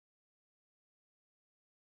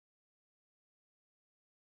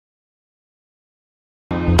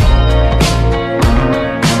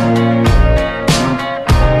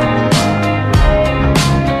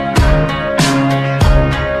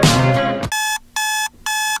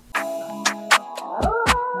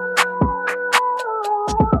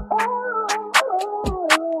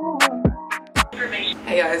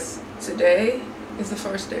the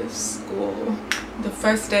first day of school. The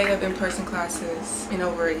first day of in-person classes in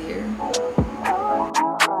over a year.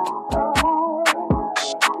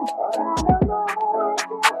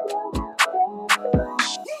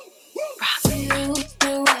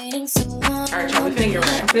 Alright, y'all, we finna get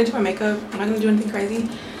ready. I'm finna do my makeup. I'm not gonna do anything crazy,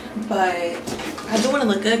 but I do want to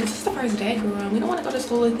look good because it's the first day, girl. We don't want to go to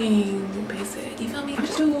school looking basic. You feel me? I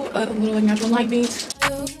just do a little like natural light beats.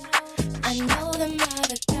 I know them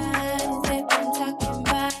other guys, they've been talking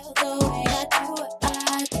about the way I do what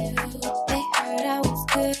I do. They heard I was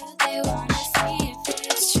good, they wanna see if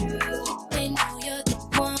it's true. They know you're the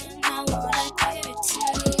one I wanna give it to.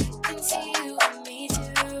 You can see you and me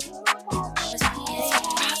too. Was me and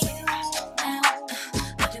you now.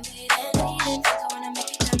 I've been waiting, think I wanna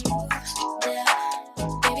make that move. Yeah.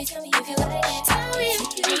 Baby, tell me if you like it. Tell me if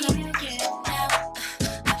you like it now.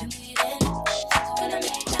 I've been waiting, think I wanna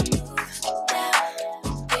make that move.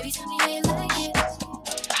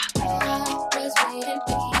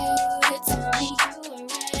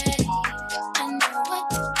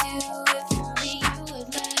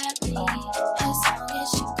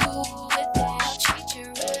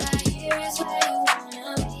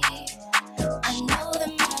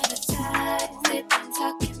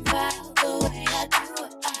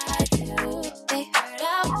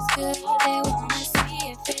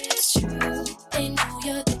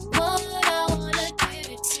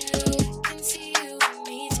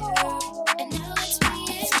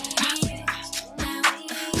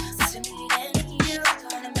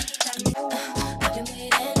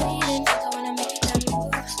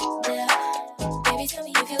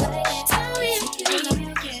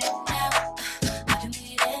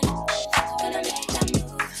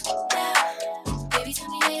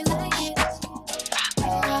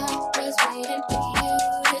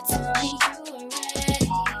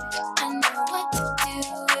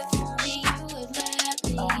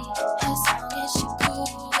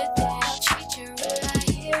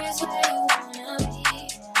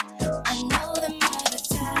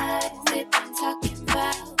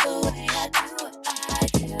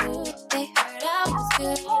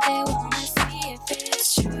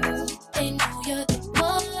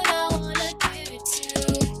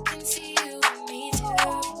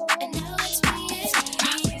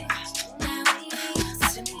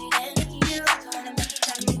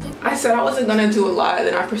 I said I wasn't gonna do a lot,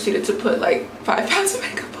 then I proceeded to put like 5 pounds of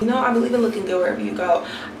makeup on. You know, I believe in looking good wherever you go.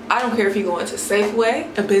 I don't care if you go into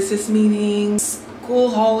Safeway, a business meeting, school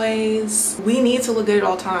hallways. We need to look good at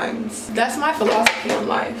all times. That's my philosophy on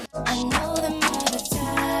life. I know them other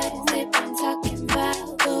times they've been talking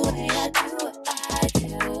about the way I do what I do.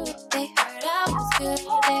 They heard I was good,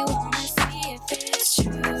 they wanna see if it's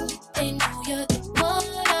true. They know you're the one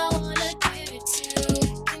I wanna give it to.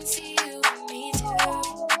 You can see you and me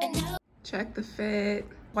too. Check the fit,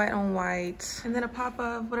 white on white, and then a pop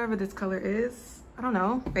of whatever this color is. I don't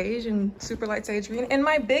know, beige and super light sage green, and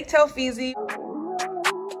my big toe feezy.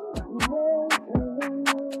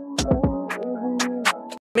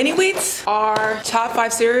 Mini wheats are top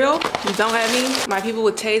 5 cereal. You don't have me. My people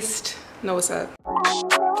with taste know what's up.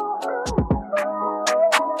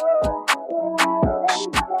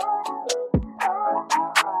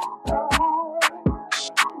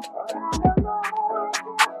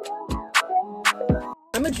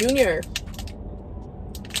 I'm a junior.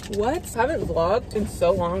 What? I haven't vlogged in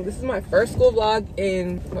so long. This is my first school vlog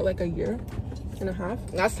in what, like a year and a half.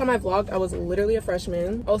 Last time I vlogged, I was literally a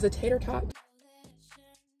freshman. I was a tater tot.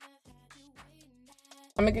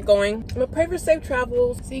 I'm gonna get going. I'm gonna pray for safe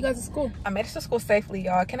travels. See you guys at school. I made it to school safely,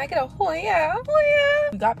 y'all. Can I get a oh yeah, oh yeah?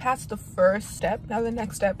 We got past the first step. Now the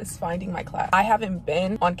next step is finding my class. I haven't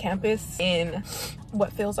been on campus in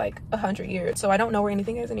what feels like 100 years, so I don't know where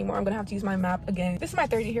anything is anymore. I'm gonna have to use my map again. This is my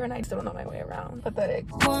 3rd year here and I still don't know my way around. Pathetic.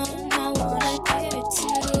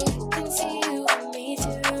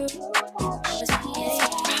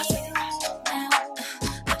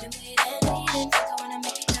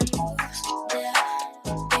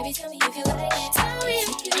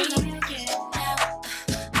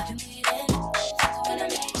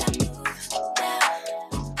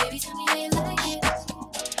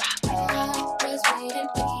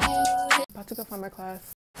 About to go find my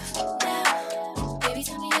class.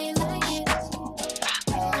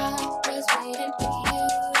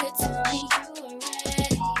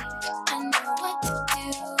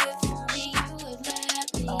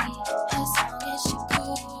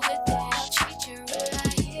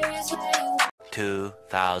 Two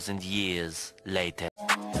 2,000 years later.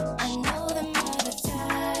 I know them other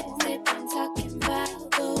times they've been talking about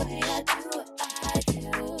the way I do what I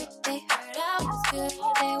do. They heard I was good,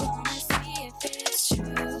 they wanna see if it's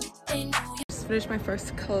true. They know you. Just finished my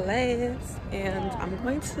first class and I'm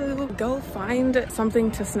going to go find something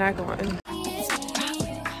to snack on.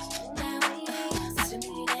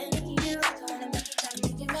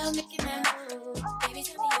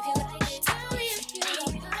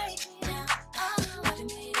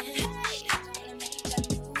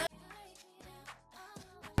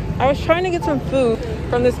 I was trying to get some food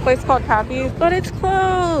from this place called Cappy's, but it's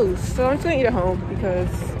closed. So I'm just gonna eat at home because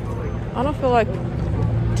I don't feel like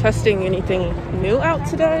testing anything new out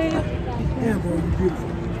today. Yeah, bro, you're beautiful.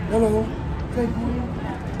 Hello.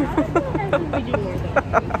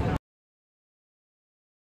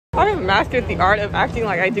 I have mastered the art of acting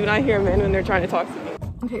like I do not hear men when they're trying to talk to me.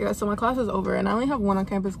 Okay guys, so my class is over and I only have one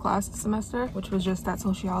on-campus class this semester, which was just that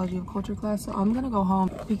sociology of culture class. So I'm gonna go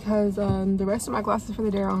home because the rest of my classes for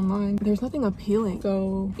the day are online. There's nothing appealing.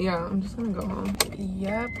 So yeah, I'm just gonna go home.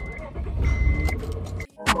 Yep.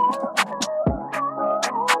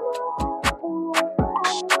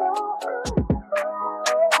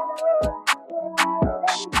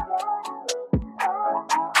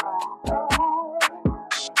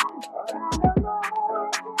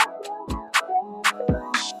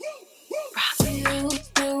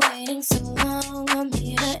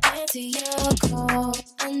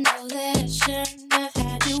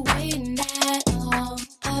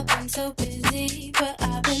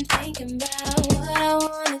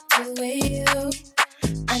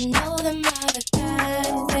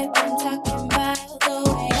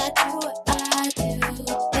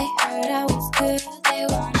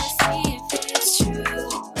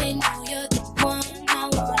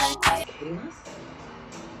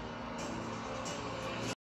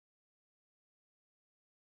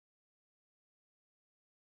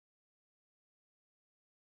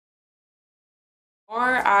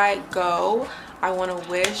 Before I go, I want to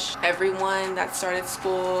wish everyone that started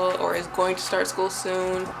school or is going to start school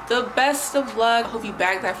soon the best of luck. I hope you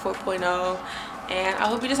bag that 4.0 and I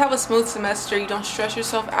hope you just have a smooth semester. You don't stress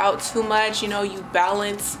yourself out too much. You know, you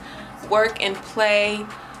balance work and play.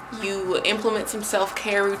 You implement some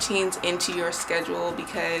self-care routines into your schedule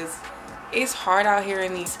because it's hard out here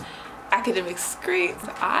in these academic streets.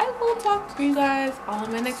 I will talk to you guys all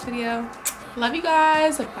in my next video. Love you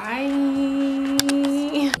guys. Bye.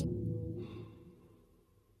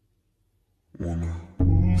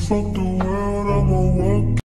 Fuck the world, I'ma walk.